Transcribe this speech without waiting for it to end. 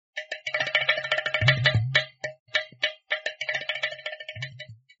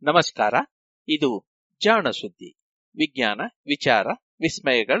ನಮಸ್ಕಾರ. ಇದು ಜಾಣ ಸುದ್ದಿ, ವಿಜ್ಞಾನ ವಿಚಾರ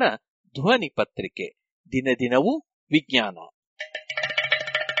ವಿಸ್ಮಯಗಳ ಧ್ವನಿ ಪತ್ರಿಕೆ. ದಿನ ದಿನವೂ ವಿಜ್ಞಾನ.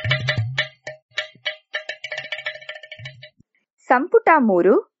 ಸಂಪುಟ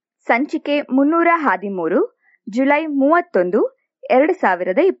 3 ಸಂಚಿಕೆ 313 ಜುಲೈ 31,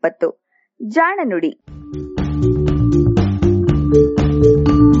 2020. ಜಾಣ ನುಡಿ.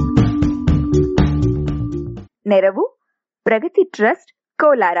 ನೆರವು ಪ್ರಗತಿ ಟ್ರಸ್ಟ್,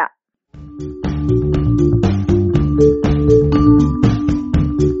 ಕೋಲಾರ.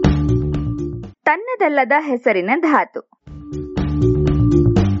 ತನ್ನದಲ್ಲದ ಹೆಸರಿನ ಧಾತು.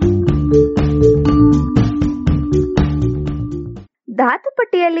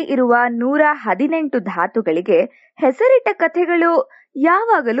 ಧಾತುಪಟ್ಟಿಯಲ್ಲಿ ಇರುವ 118 ಧಾತುಗಳಿಗೆ ಹೆಸರಿಟ್ಟ ಕಥೆಗಳು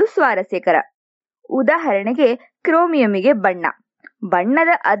ಯಾವಾಗಲೂ ಸ್ವಾರಸ್ಯಕರ. ಉದಾಹರಣೆಗೆ, ಕ್ರೋಮಿಯಂಗೆ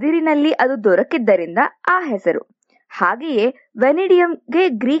ಬಣ್ಣದ ಅದಿರಿನಲ್ಲಿ ಅದು ದೊರಕಿದ್ದರಿಂದ ಆ ಹೆಸರು. ಹಾಗೆಯೇ ವೆನಿಡಿಯಂಗೆ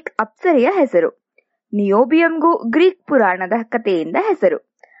ಗ್ರೀಕ್ ಅಪ್ಸರೆಯ ಹೆಸರು, ನಿಯೋಬಿಯಂಗೂ ಗ್ರೀಕ್ ಪುರಾಣದ ಕಥೆಯಿಂದ ಹೆಸರು.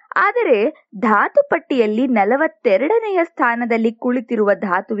 ಆದರೆ ಧಾತು ಪಟ್ಟಿಯಲ್ಲಿ 42ನೆಯ ಸ್ಥಾನದಲ್ಲಿ ಕುಳಿತಿರುವ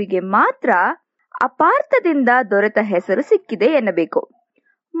ಧಾತುವಿಗೆ ಮಾತ್ರ ಅಪಾರ್ಥದಿಂದ ದೊರೆತ ಹೆಸರು ಸಿಕ್ಕಿದೆ ಎನ್ನಬೇಕು.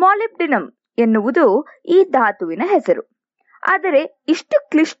 ಮಾಲಿಬ್ಡಿನಮ್ ಎನ್ನುವುದು ಈ ಧಾತುವಿನ ಹೆಸರು. ಆದರೆ ಇಷ್ಟು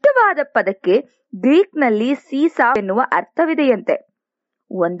ಕ್ಲಿಷ್ಟವಾದ ಪದಕ್ಕೆ ಗ್ರೀಕ್ನಲ್ಲಿ ಸೀಸಾ ಎನ್ನುವ ಅರ್ಥವಿದೆಯಂತೆ.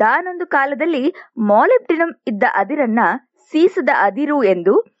 ಒಂದಾನೊಂದು ಕಾಲದಲ್ಲಿ ಮಾಲಿಬ್ಡಿನಮ್ ಇದ್ದ ಅದಿರನ್ನ ಸೀಸದ ಅದಿರು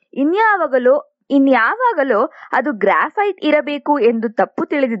ಎಂದು, ಇನ್ಯಾವಾಗಲೋ ಅದು ಗ್ರಾಫೈಟ್ ಇರಬೇಕು ಎಂದು ತಪ್ಪು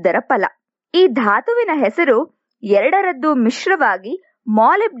ತಿಳಿದಿದ್ದರ ಫಲ. ಈ ಧಾತುವಿನ ಹೆಸರು ಎರಡರದ್ದು ಮಿಶ್ರವಾಗಿ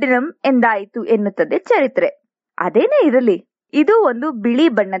ಮಾಲಿಬ್ಡಿನಮ್ ಎಂದಾಯಿತು ಎನ್ನುತ್ತದೆ ಚರಿತ್ರೆ. ಅದೇನೇ ಇರಲಿ, ಇದು ಒಂದು ಬಿಳಿ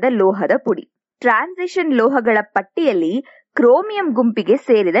ಬಣ್ಣದ ಲೋಹದ ಪುಡಿ. ಟ್ರಾನ್ಸಿಷನ್ ಲೋಹಗಳ ಪಟ್ಟಿಯಲ್ಲಿ ಕ್ರೋಮಿಯಂ ಗುಂಪಿಗೆ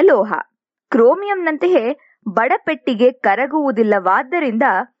ಸೇರಿದ ಲೋಹ. ಕ್ರೋಮಿಯಂನಂತೆಯೇ ಬಡಪೆಟ್ಟಿಗೆ ಕರಗುವುದಿಲ್ಲವಾದ್ದರಿಂದ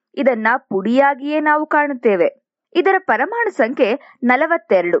ಇದನ್ನ ಪುಡಿಯಾಗಿಯೇ ನಾವು ಕಾಣುತ್ತೇವೆ. ಇದರ ಪರಮಾಣು ಸಂಖ್ಯೆ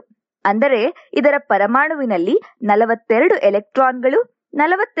 42. ಅಂದರೆ ಇದರ ಪರಮಾಣುವಿನಲ್ಲಿ 42 ಎಲೆಕ್ಟ್ರಾನ್ಗಳು,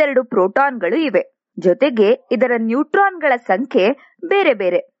 42 ಪ್ರೋಟಾನ್ಗಳು ಇವೆ. ಜೊತೆಗೆ ಇದರ ನ್ಯೂಟ್ರಾನ್ಗಳ ಸಂಖ್ಯೆ ಬೇರೆ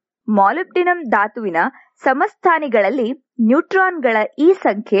ಬೇರೆ. ಮಾಲಿಬ್ಡಿನಮ್ ಧಾತುವಿನ ಸಮಸ್ಥಾನಿಗಳಲ್ಲಿ ನ್ಯೂಟ್ರಾನ್ಗಳ ಈ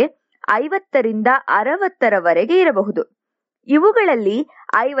ಸಂಖ್ಯೆ 50ರಿಂದ 60ರವರೆಗೆ ಇರಬಹುದು. ಇವುಗಳಲ್ಲಿ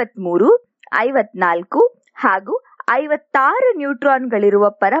 53, 54 ಹಾಗೂ 56 ನ್ಯೂಟ್ರಾನ್ಗಳಿರುವ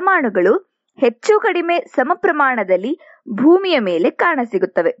ಪರಮಾಣುಗಳು ಹೆಚ್ಚು ಕಡಿಮೆ ಸಮ ಪ್ರಮಾಣದಲ್ಲಿ ಭೂಮಿಯ ಮೇಲೆ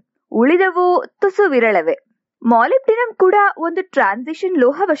ಕಾಣಸಿಗುತ್ತವೆ. ಉಳಿದವು ತುಸು ವಿರಳವೇ. ಮಾಲಿಬ್ಡಿನಮ್ ಕೂಡ ಒಂದು ಟ್ರಾನ್ಸಿಷನ್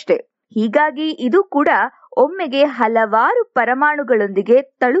ಲೋಹವಷ್ಟೇ. ಹೀಗಾಗಿ ಇದು ಕೂಡ ಒಮ್ಮೆಗೆ ಹಲವಾರು ಪರಮಾಣುಗಳೊಂದಿಗೆ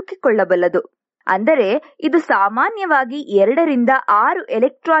ತಳುಕಿಕೊಳ್ಳಬಲ್ಲದು. ಅಂದರೆ ಇದು ಸಾಮಾನ್ಯವಾಗಿ 2ರಿಂದ 6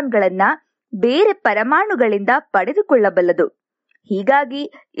 ಎಲೆಕ್ಟ್ರಾನ್ಗಳನ್ನ ಬೇರೆ ಪರಮಾಣುಗಳಿಂದ ಪಡೆದುಕೊಳ್ಳಬಲ್ಲದು. ಹೀಗಾಗಿ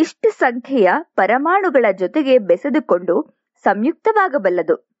ಇಷ್ಟು ಸಂಖ್ಯೆಯ ಪರಮಾಣುಗಳ ಜೊತೆಗೆ ಬೆಸೆದುಕೊಂಡು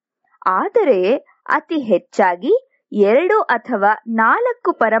ಸಂಯುಕ್ತವಾಗಬಲ್ಲದು. ಆದರೆ ಅತಿ ಹೆಚ್ಚಾಗಿ 2 ಅಥವಾ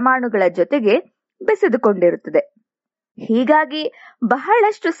 4 ಪರಮಾಣುಗಳ ಜೊತೆಗೆ ಬೆಸೆದುಕೊಂಡಿರುತ್ತದೆ. ಹೀಗಾಗಿ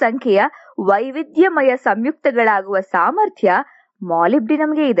ಬಹಳಷ್ಟು ಸಂಖ್ಯೆಯ ವೈವಿಧ್ಯಮಯ ಸಂಯುಕ್ತಗಳಾಗುವ ಸಾಮರ್ಥ್ಯ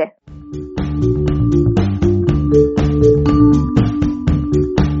ಮಾಲಿಬ್ಡಿನಮ್ಗೆ ಇದೆ.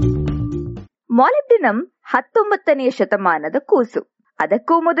 ಮಾಲಿಬ್ಡಿನಮ್ 19ನೇ ಶತಮಾನದ ಕೂಸು.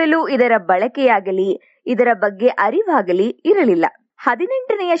 ಅದಕ್ಕೂ ಮೊದಲು ಇದರ ಬಳಕೆಯಾಗಲಿ ಇದರ ಬಗ್ಗೆ ಅರಿವಾಗಲಿ ಇರಲಿಲ್ಲ.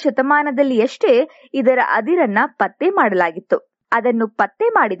 18ನೆಯ ಶತಮಾನದಲ್ಲಿಯಷ್ಟೇ ಇದರ ಅದಿರನ್ನ ಪತ್ತೆ ಮಾಡಲಾಗಿತ್ತು. ಅದನ್ನು ಪತ್ತೆ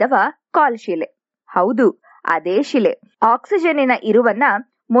ಮಾಡಿದವ ಕಾಲ್ಶಿಲೆ. ಹೌದು, ಅದೇ ಶಿಲೆ. ಆಕ್ಸಿಜನ್ನಿನ ಇರುವನ್ನ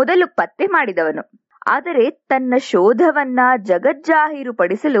ಮೊದಲು ಪತ್ತೆ ಮಾಡಿದವನು. ಆದರೆ ತನ್ನ ಶೋಧವನ್ನ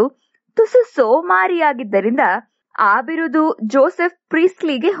ಜಗಜ್ಜಾಹೀರುಪಡಿಸಲು ತುಸು ಸೋಮಾರಿಯಾಗಿದ್ದರಿಂದ ಆ ಬಿರುದು ಜೋಸೆಫ್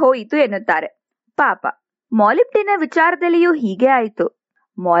ಪ್ರೀಸ್ಲಿಗೆ ಹೋಯಿತು ಎನ್ನುತ್ತಾರೆ. ಪಾಪ, ಮಾಲಿಬ್ಡಿನ ವಿಚಾರದಲ್ಲಿಯೂ ಹೀಗೆ ಆಯಿತು.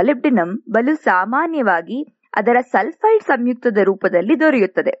 ಮಾಲಿಬ್ಡಿನಮ್ ಬಲು ಸಾಮಾನ್ಯವಾಗಿ ಅದರ ಸಲ್ಫೈಡ್ ಸಂಯುಕ್ತದ ರೂಪದಲ್ಲಿ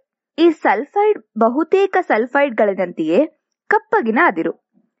ದೊರೆಯುತ್ತದೆ. ಈ ಸಲ್ಫೈಡ್ ಬಹುತೇಕ ಸಲ್ಫೈಡ್ಗಳಂತೆಯೇ ಕಪ್ಪಗಿನ ಅದಿರು.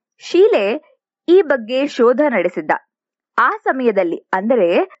 ಶೀಲೆ ಈ ಬಗ್ಗೆ ಶೋಧ ನಡೆಸಿದ್ದ. ಆ ಸಮಯದಲ್ಲಿ ಅಂದರೆ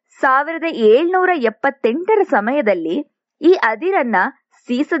 1778ರ ಸಮಯದಲ್ಲಿ ಈ ಅದಿರನ್ನ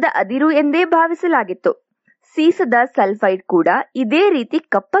ಸೀಸದ ಅದಿರು ಎಂದೇ ಭಾವಿಸಲಾಗಿತ್ತು. ಸೀಸದ ಸಲ್ಫೈಡ್ ಕೂಡ ಇದೇ ರೀತಿ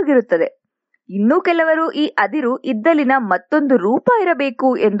ಕಪ್ಪಗಿರುತ್ತದೆ. ಇನ್ನೂ ಕೆಲವರು ಈ ಅದಿರು ಇದ್ದಲಿನ ಮತ್ತೊಂದು ರೂಪ ಇರಬೇಕು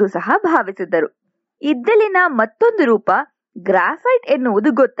ಎಂದು ಸಹ ಭಾವಿಸಿದ್ದರು. ಇದ್ದಲಿನ ಮತ್ತೊಂದು ರೂಪ ಗ್ರಾಫೈಟ್ ಎನ್ನುವುದು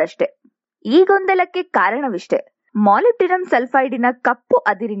ಗೊತ್ತಷ್ಟೇ. ಈ ಗೊಂದಲಕ್ಕೆ ಕಾರಣವಿಷ್ಟೇ. ಮಾಲಿಬ್ಡಿನಮ್ ಸಲ್ಫೈಡಿನ ಕಪ್ಪು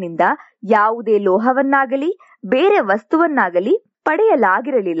ಅದಿರಿನಿಂದ ಯಾವುದೇ ಲೋಹವನ್ನಾಗಲಿ ಬೇರೆ ವಸ್ತುವನ್ನಾಗಲಿ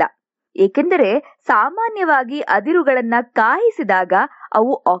ಪಡೆಯಲಾಗಿರಲಿಲ್ಲ. ಏಕೆಂದರೆ ಸಾಮಾನ್ಯವಾಗಿ ಅದಿರುಗಳನ್ನ ಕಾಯಿಸಿದಾಗ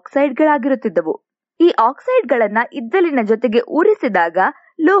ಅವು ಆಕ್ಸೈಡ್ಗಳಾಗಿರುತ್ತಿದ್ದವು. ಈ ಆಕ್ಸೈಡ್ಗಳನ್ನ ಇದ್ದಲಿನ ಜೊತೆಗೆ ಉರಿಸಿದಾಗ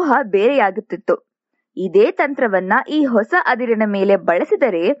ಲೋಹ ಬೇರೆಯಾಗುತ್ತಿತ್ತು. ಇದೇ ತಂತ್ರವನ್ನ ಈ ಹೊಸ ಅದಿರಿನ ಮೇಲೆ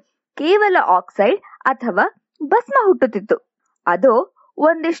ಬಳಸಿದರೆ ಕೇವಲ ಆಕ್ಸೈಡ್ ಅಥವಾ ಭಸ್ಮ ಹುಟ್ಟುತ್ತಿತ್ತು. ಅದು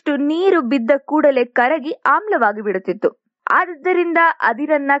ಒಂದಿಷ್ಟು ನೀರು ಬಿದ್ದ ಕೂಡಲೇ ಕರಗಿ ಆಮ್ಲವಾಗಿ ಬಿಡುತ್ತಿತ್ತು. ಆದ್ದರಿಂದ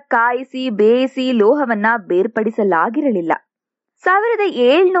ಅದಿರನ್ನ ಕಾಯಿಸಿ ಬೇಯಿಸಿ ಲೋಹವನ್ನ ಬೇರ್ಪಡಿಸಲಾಗಿರಲಿಲ್ಲ.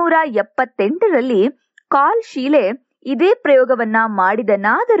 1778ರಲ್ಲಿ ಕಾರ್ಲ್ ಶೀಲೆ ಇದೇ ಪ್ರಯೋಗವನ್ನ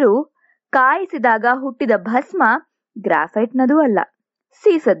ಮಾಡಿದನಾದರೂ ಕಾಯಿಸಿದಾಗ ಹುಟ್ಟಿದ ಭಸ್ಮ ಗ್ರಾಫೈಟ್ನದೂ ಅಲ್ಲ,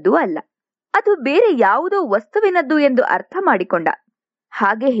 ಸೀಸದ್ದೂ ಅಲ್ಲ, ಅದು ಬೇರೆ ಯಾವುದೋ ವಸ್ತುವಿನದ್ದು ಎಂದು ಅರ್ಥ ಮಾಡಿಕೊಂಡ.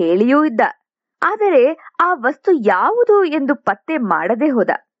 ಹಾಗೆ ಹೇಳಿಯೂ ಇದ್ದ. ಆದರೆ ಆ ವಸ್ತು ಯಾವುದು ಎಂದು ಪತ್ತೆ ಮಾಡದೆ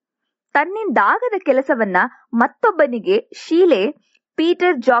ಹೋದ. ತನ್ನಿಂದಾಗದ ಕೆಲಸವನ್ನ ಮತ್ತೊಬ್ಬನಿಗೆ ಶೀಲೆ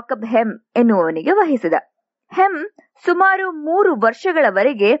ಪೀಟರ್ ಜಾಕಬ್ ಹೆಮ್ ಎನ್ನುವವನಿಗೆ ವಹಿಸಿದ. ಹೆಮ್ ಸುಮಾರು 3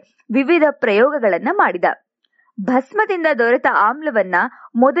 ವರ್ಷಗಳವರೆಗೆ ವಿವಿಧ ಪ್ರಯೋಗಗಳನ್ನ ಮಾಡಿದ. ಭಸ್ಮದಿಂದ ದೊರೆತ ಆಮ್ಲವನ್ನ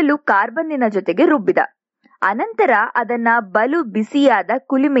ಮೊದಲು ಕಾರ್ಬನ್ನಿನ ಜೊತೆಗೆ ರುಬ್ಬಿದ. ಅನಂತರ ಅದನ್ನ ಬಲು ಬಿಸಿಯಾದ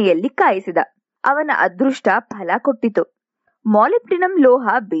ಕುಲುಮೆಯಲ್ಲಿ ಕಾಯಿಸಿದ. ಅವನ ಅದೃಷ್ಟ ಫಲ ಕೊಟ್ಟಿತು. ಮಾಲಿಬ್ಡಿನಮ್ ಲೋಹ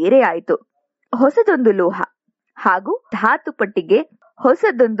ಬೇರೆ ಆಯಿತು. ಹೊಸದೊಂದು ಲೋಹ ಹಾಗೂ ಧಾತು ಪಟ್ಟಿಗೆ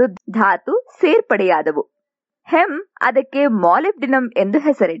ಹೊಸದೊಂದು ಧಾತು ಸೇರ್ಪಡೆಯಾದವು. ಹೆಮ್ ಅದಕ್ಕೆ ಮಾಲಿಬ್ಡಿನಮ್ ಎಂದು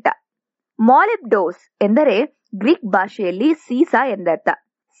ಹೆಸರಿಟ್ಟ. ಮಾಲಿಬ್ಡೋಸ್ ಎಂದರೆ ಗ್ರೀಕ್ ಭಾಷೆಯಲ್ಲಿ ಸೀಸ ಎಂದರ್ಥ.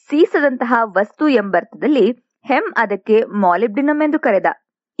 ಸೀಸದಂತಹ ವಸ್ತು ಎಂಬರ್ಥದಲ್ಲಿ ಹೆಮ್ ಅದಕ್ಕೆ ಮಾಲಿಬ್ಡಿನಮ್ ಎಂದು ಕರೆದ.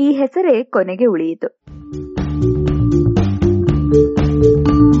 ಈ ಹೆಸರೇ ಕೊನೆಗೆ ಉಳಿಯಿತು.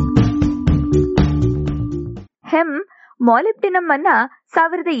 ಹೆಮ್ ಮಾಲಿಬ್ಡಿನಮ್ ಅನ್ನ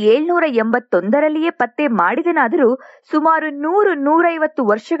 1781ರಲ್ಲಿಯೇ ಪತ್ತೆ ಮಾಡಿದನಾದರೂ ಸುಮಾರು 100-150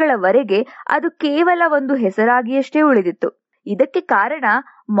 ವರ್ಷಗಳವರೆಗೆ ಅದು ಕೇವಲ ಒಂದು ಹೆಸರಾಗಿಯಷ್ಟೇ ಉಳಿದಿತ್ತು. ಇದಕ್ಕೆ ಕಾರಣ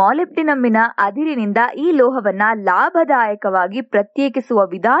ಮಾಲಿಬ್ಡಿನಮ್ಮಿನ ಅದಿರಿನಿಂದ ಈ ಲೋಹವನ್ನ ಲಾಭದಾಯಕವಾಗಿ ಪ್ರತ್ಯೇಕಿಸುವ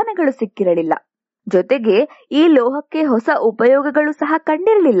ವಿಧಾನಗಳು ಸಿಕ್ಕಿರಲಿಲ್ಲ. ಜೊತೆಗೆ ಈ ಲೋಹಕ್ಕೆ ಹೊಸ ಉಪಯೋಗಗಳು ಸಹ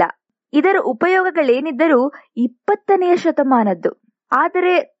ಕಂಡಿರಲಿಲ್ಲ. ಇದರ ಉಪಯೋಗಗಳೇನಿದ್ದರೂ 20ನೇ ಶತಮಾನದ್ದು.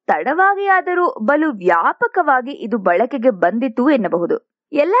 ಆದರೆ ತಡವಾಗಿಯಾದರೂ ಬಲು ವ್ಯಾಪಕವಾಗಿ ಇದು ಬಳಕೆಗೆ ಬಂದಿತು ಎನ್ನಬಹುದು.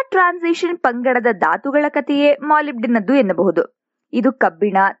 ಎಲ್ಲ ಟ್ರಾನ್ಸಿಷನ್ ಪಂಗಡದ ಧಾತುಗಳ ಕಥೆಯೇ ಮಾಲಿಬ್ಡಿನದ್ದು ಎನ್ನಬಹುದು. ಇದು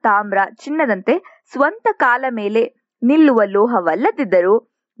ಕಬ್ಬಿಣ, ತಾಮ್ರ, ಚಿನ್ನದಂತೆ ಸ್ವಂತ ಕಾಲ ಮೇಲೆ ನಿಲ್ಲುವ ಲೋಹವಲ್ಲದಿದ್ದರೂ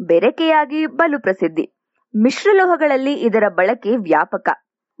ಬೆರಕೆಯಾಗಿ ಬಲು ಪ್ರಸಿದ್ಧಿ. ಮಿಶ್ರಲೋಹಗಳಲ್ಲಿ ಇದರ ಬಳಕೆ ವ್ಯಾಪಕ.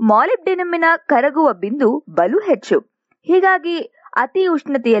 ಮಾಲಿಬ್ಡಿನಮ್ಮಿನ ಕರಗುವ ಬಿಂದು ಬಲು ಹೆಚ್ಚು. ಹೀಗಾಗಿ ಅತಿ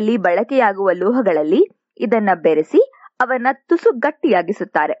ಉಷ್ಣತೆಯಲ್ಲಿ ಬಳಕೆಯಾಗುವ ಲೋಹಗಳಲ್ಲಿ ಇದನ್ನ ಬೆರೆಸಿ ಅವನ್ನ ತುಸು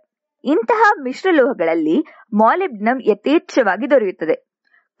ಗಟ್ಟಿಯಾಗಿಸುತ್ತಾರೆ. ಇಂತಹ ಮಿಶ್ರಲೋಹಗಳಲ್ಲಿ ಮಾಲಿಬ್ಡಿನಮ್ ಯಥೇಚ್ಛವಾಗಿ ದೊರೆಯುತ್ತದೆ.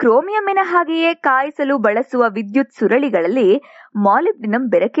 ಕ್ರೋಮಿಯಂನ ಹಾಗೆಯೇ ಕಾಯಿಸಲು ಬಳಸುವ ವಿದ್ಯುತ್ ಸುರಳಿಗಳಲ್ಲಿ ಮಾಲಿಬ್ಡಿನಮ್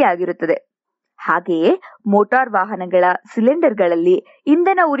ಬೆರಕೆಯಾಗಿರುತ್ತದೆ. ಹಾಗೆಯೇ ಮೋಟಾರ್ ವಾಹನಗಳ ಸಿಲಿಂಡರ್ಗಳಲ್ಲಿ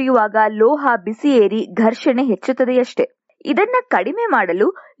ಇಂಧನ ಉರಿಯುವಾಗ ಲೋಹ ಬಿಸಿಯೇರಿ ಘರ್ಷಣೆ ಹೆಚ್ಚುತ್ತದೆಯಷ್ಟೇ. ಇದನ್ನ ಕಡಿಮೆ ಮಾಡಲು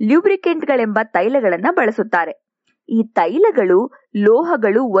ಲ್ಯೂಬ್ರಿಕೆಂಟ್ಗಳೆಂಬ ತೈಲಗಳನ್ನ ಬಳಸುತ್ತಾರೆ. ಈ ತೈಲಗಳು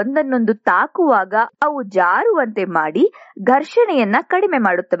ಲೋಹಗಳು ಒಂದನ್ನೊಂದು ತಾಕುವಾಗ ಅವು ಜಾರುವಂತೆ ಮಾಡಿ ಘರ್ಷಣೆಯನ್ನ ಕಡಿಮೆ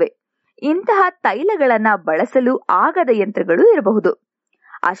ಮಾಡುತ್ತವೆ. ಇಂತಹ ತೈಲಗಳನ್ನ ಬಳಸಲು ಆಗದ ಯಂತ್ರಗಳು ಇರಬಹುದು.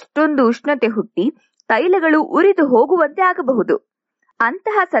 ಅಷ್ಟೊಂದು ಉಷ್ಣತೆ ಹುಟ್ಟಿ ತೈಲಗಳು ಉರಿದು ಹೋಗುವಂತೆ ಆಗಬಹುದು.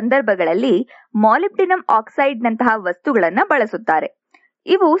 ಅಂತಹ ಸಂದರ್ಭಗಳಲ್ಲಿ ಮಾಲಿಬ್ಡಿನಮ್ ಆಕ್ಸೈಡ್ನಂತಹ ವಸ್ತುಗಳನ್ನ ಬಳಸುತ್ತಾರೆ.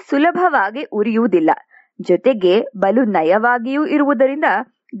 ಇವು ಸುಲಭವಾಗಿ ಉರಿಯುವುದಿಲ್ಲ. ಜೊತೆಗೆ ಬಲು ನಯವಾಗಿಯೂ ಇರುವುದರಿಂದ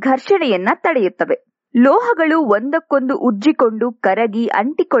ಘರ್ಷಣೆಯನ್ನ ತಡೆಯುತ್ತವೆ. ಲೋಹಗಳು ಒಂದಕ್ಕೊಂದು ಉಜ್ಜಿಕೊಂಡು ಕರಗಿ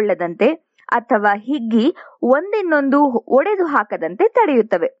ಅಂಟಿಕೊಳ್ಳದಂತೆ ಅಥವಾ ಹಿಗ್ಗಿ ಒಂದಿನ್ನೊಂದು ಒಡೆದು ಹಾಕದಂತೆ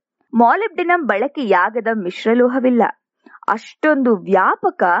ತಡೆಯುತ್ತವೆ. ಮಾಲಿಬ್ಡಿನಮ್ ಬಳಕೆಯಾಗದ ಮಿಶ್ರಲೋಹವಿಲ್ಲ. ಅಷ್ಟೊಂದು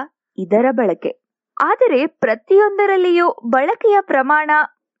ವ್ಯಾಪಕ ಇದರ ಬಳಕೆ. ಆದರೆ ಪ್ರತಿಯೊಂದರಲ್ಲಿಯೂ ಬಳಕೆಯ ಪ್ರಮಾಣ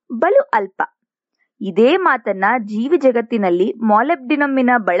ಬಲು ಅಲ್ಪ. ಇದೇ ಮಾತನ್ನ ಜೀವಿ ಜಗತ್ತಿನಲ್ಲಿ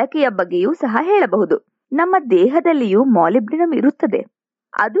ಮಾಲಿಬ್ಡಿನಮ್ಮಿನ ಬಳಕೆಯ ಬಗ್ಗೆಯೂ ಸಹ ಹೇಳಬಹುದು. ನಮ್ಮ ದೇಹದಲ್ಲಿಯೂ ಮಾಲಿಬ್ಡಿನಮ್ ಇರುತ್ತದೆ.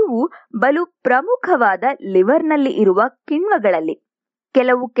 ಅದು ಬಲು ಪ್ರಮುಖವಾದ ಲಿವರ್ನಲ್ಲಿ ಇರುವ ಕಿಣ್ವಗಳಲ್ಲಿ.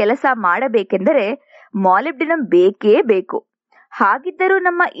 ಕೆಲವು ಕೆಲಸ ಮಾಡಬೇಕೆಂದರೆ ಮಾಲಿಬ್ಡಿನಮ್ ಬೇಕೇ ಬೇಕು. ಹಾಗಿದ್ದರೂ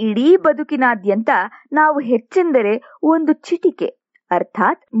ನಮ್ಮ ಇಡೀ ಬದುಕಿನಾದ್ಯಂತ ನಾವು ಹೆಚ್ಚೆಂದರೆ ಒಂದು ಚಿಟಿಕೆ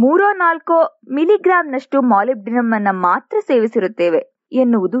ಅರ್ಥಾತ್ 3-4 ಮಿಲಿಗ್ರಾಂನಷ್ಟು ಮಾಲಿಬ್ಡಿನಮ್ ಅನ್ನ ಮಾತ್ರ ಸೇವಿಸಿರುತ್ತೇವೆ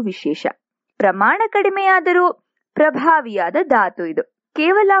ಎನ್ನುವುದು ವಿಶೇಷ. ಪ್ರಮಾಣ ಕಡಿಮೆಯಾದರೂ ಪ್ರಭಾವಿಯಾದ ಧಾತು ಇದು.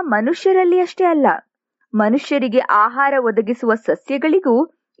 ಕೇವಲ ಮನುಷ್ಯರಲ್ಲಿ ಅಷ್ಟೇ ಅಲ್ಲ, ಮನುಷ್ಯರಿಗೆ ಆಹಾರ ಒದಗಿಸುವ ಸಸ್ಯಗಳಿಗೂ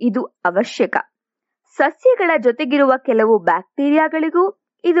ಇದು ಅವಶ್ಯಕ. ಸಸ್ಯಗಳ ಜೊತೆಗಿರುವ ಕೆಲವು ಬ್ಯಾಕ್ಟೀರಿಯಾಗಳಿಗೂ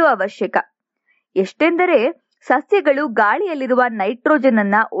ಇದು ಅವಶ್ಯಕ. ಎಷ್ಟೆಂದರೆ ಸಸ್ಯಗಳು ಗಾಳಿಯಲ್ಲಿರುವ ನೈಟ್ರೋಜನ್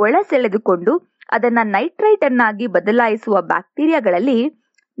ಅನ್ನ ಒಳ ಸೆಳೆದುಕೊಂಡು ಅದನ್ನ ನೈಟ್ರೈಟ್ ಅನ್ನಾಗಿ ಬದಲಾಯಿಸುವ ಬ್ಯಾಕ್ಟೀರಿಯಾಗಳಲ್ಲಿ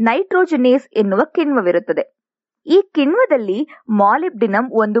ನೈಟ್ರೋಜನೇಸ್ ಎನ್ನುವ ಕಿಣ್ವವಿರುತ್ತದೆ. ಈ ಕಿಣ್ವದಲ್ಲಿ ಮಾಲಿಬ್ಡಿನಮ್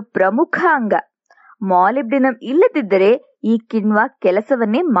ಒಂದು ಪ್ರಮುಖ ಅಂಗ. ಮಾಲಿಬ್ಡಿನಮ್ ಇಲ್ಲದಿದ್ದರೆ ಈ ಕಿಣ್ವ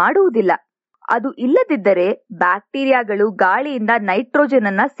ಕೆಲಸವನ್ನೇ ಮಾಡುವುದಿಲ್ಲ. ಅದು ಇಲ್ಲದಿದ್ದರೆ ಬ್ಯಾಕ್ಟೀರಿಯಾಗಳು ಗಾಳಿಯಿಂದ ನೈಟ್ರೋಜನ್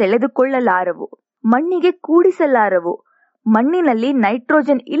ಅನ್ನ ಸೆಳೆದುಕೊಳ್ಳಲಾರವು, ಮಣ್ಣಿಗೆ ಕೂಡಿಸಲಾರವು. ಮಣ್ಣಿನಲ್ಲಿ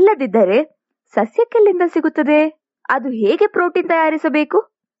ನೈಟ್ರೋಜನ್ ಇಲ್ಲದಿದ್ದರೆ ಸಸ್ಯಕ್ಕೆಲ್ಲಿಂದ ಸಿಗುತ್ತದೆ? ಅದು ಹೇಗೆ ಪ್ರೋಟೀನ್ ತಯಾರಿಸಬೇಕು?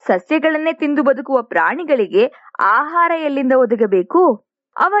 ಸಸ್ಯಗಳನ್ನೇ ತಿಂದು ಬದುಕುವ ಪ್ರಾಣಿಗಳಿಗೆ ಆಹಾರ ಎಲ್ಲಿಂದ ಒದಗಬೇಕು?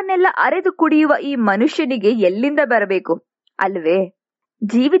 ಅವನ್ನೆಲ್ಲ ಅರೆದು ಕುಡಿಯುವ ಈ ಮನುಷ್ಯನಿಗೆ ಎಲ್ಲಿಂದ ಬರಬೇಕು ಅಲ್ವೇ?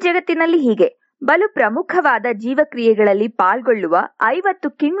 ಜೀವಿ ಜಗತ್ತಿನಲ್ಲಿ ಹೀಗೆ ಬಲು ಪ್ರಮುಖವಾದ ಜೀವಕ್ರಿಯೆಗಳಲ್ಲಿ ಪಾಲ್ಗೊಳ್ಳುವ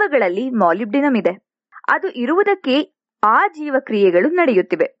 50 ಕಿಣ್ವಗಳಲ್ಲಿ ಮಾಲಿಬ್ಡಿನಮ್ ಇದೆ. ಅದು ಇರುವುದಕ್ಕೆ ಆ ಜೀವಕ್ರಿಯೆಗಳು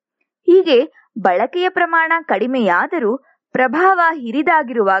ನಡೆಯುತ್ತಿವೆ. ಹೀಗೆ ಬಳಕೆಯ ಪ್ರಮಾಣ ಕಡಿಮೆಯಾದರೂ ಪ್ರಭಾವ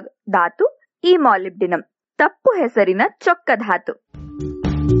ಹಿರಿದಾಗಿರುವ ಧಾತು ಈ ಮಾಲಿಬ್ಡಿನಮ್, ತಪ್ಪು ಹೆಸರಿನ ಚೊಕ್ಕ ಧಾತು.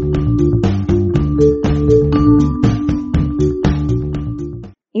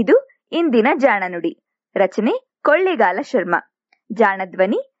 ಇದು ಇಂದಿನ ಜಾಣನುಡಿ. ರಚನೆ ಕೊಳ್ಳೇಗಾಲ ಶರ್ಮಾ.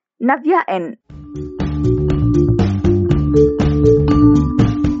 ಜಾಣಧ್ವನಿ ನವ್ಯ ಎನ್.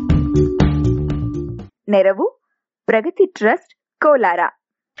 ನೆರವು ಪ್ರಗತಿ ಟ್ರಸ್ಟ್ ಕೋಲಾರ.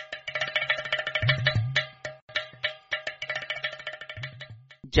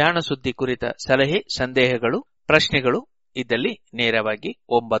 ಜಾಣ ಸುದ್ದಿ ಕುರಿತ ಸಲಹೆ, ಸಂದೇಹಗಳು, ಪ್ರಶ್ನೆಗಳು ಇದ್ದಲ್ಲಿ ನೇರವಾಗಿ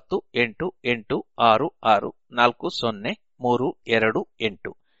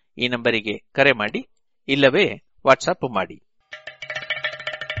 9886640328 ಈ ನಂಬರಿಗೆ ಕರೆ ಮಾಡಿ, ಇಲ್ಲವೇ ವಾಟ್ಸಪ್ ಮಾಡಿ.